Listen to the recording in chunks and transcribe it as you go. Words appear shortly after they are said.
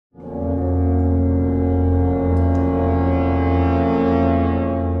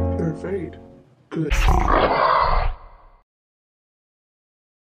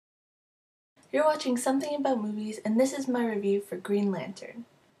You're watching Something About Movies, and this is my review for Green Lantern.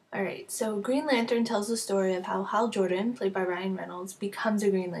 Alright, so Green Lantern tells the story of how Hal Jordan, played by Ryan Reynolds, becomes a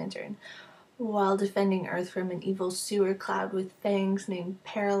Green Lantern while defending Earth from an evil sewer cloud with fangs named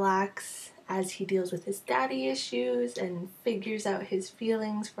Parallax as he deals with his daddy issues and figures out his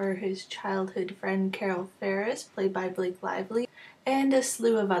feelings for his childhood friend Carol Ferris, played by Blake Lively, and a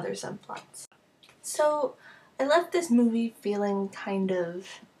slew of other subplots. So, I left this movie feeling kind of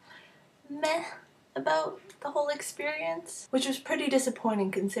meh about the whole experience, which was pretty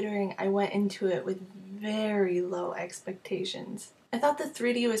disappointing considering I went into it with very low expectations. I thought the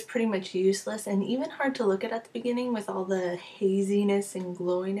 3D was pretty much useless and even hard to look at the beginning with all the haziness and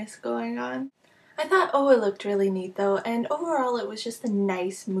glowiness going on. I thought, oh, it looked really neat though, and overall it was just a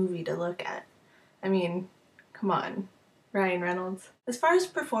nice movie to look at. I mean, come on, Ryan Reynolds. As far as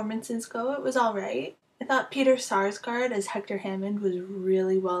performances go, it was alright. I thought Peter Sarsgaard as Hector Hammond was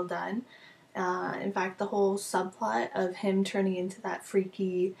really well done. In fact, the whole subplot of him turning into that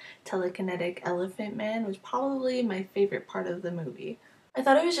freaky telekinetic elephant man was probably my favorite part of the movie. I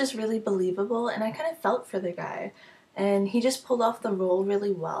thought it was just really believable and I kind of felt for the guy. And he just pulled off the role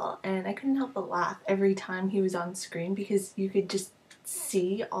really well, and I couldn't help but laugh every time he was on screen because you could just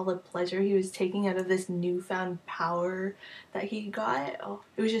see all the pleasure he was taking out of this newfound power that he got. Oh,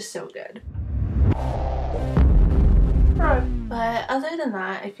 it was just so good. But other than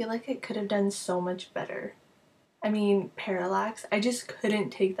that, I feel like it could have done so much better. I mean, Parallax, I just couldn't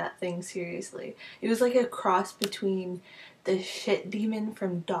take that thing seriously. It was like a cross between the shit demon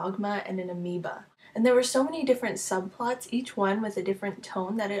from Dogma and an amoeba. And there were so many different subplots, each one with a different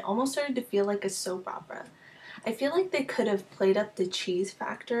tone, that it almost started to feel like a soap opera. I feel like they could have played up the cheese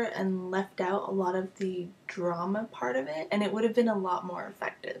factor and left out a lot of the drama part of it, and it would have been a lot more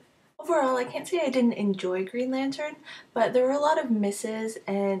effective. Overall, I can't say I didn't enjoy Green Lantern, but there were a lot of misses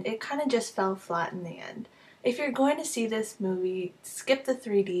and it kind of just fell flat in the end. If you're going to see this movie, skip the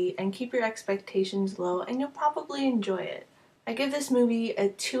 3D and keep your expectations low and you'll probably enjoy it. I give this movie a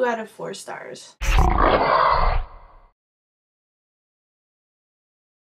 2 out of 4 stars.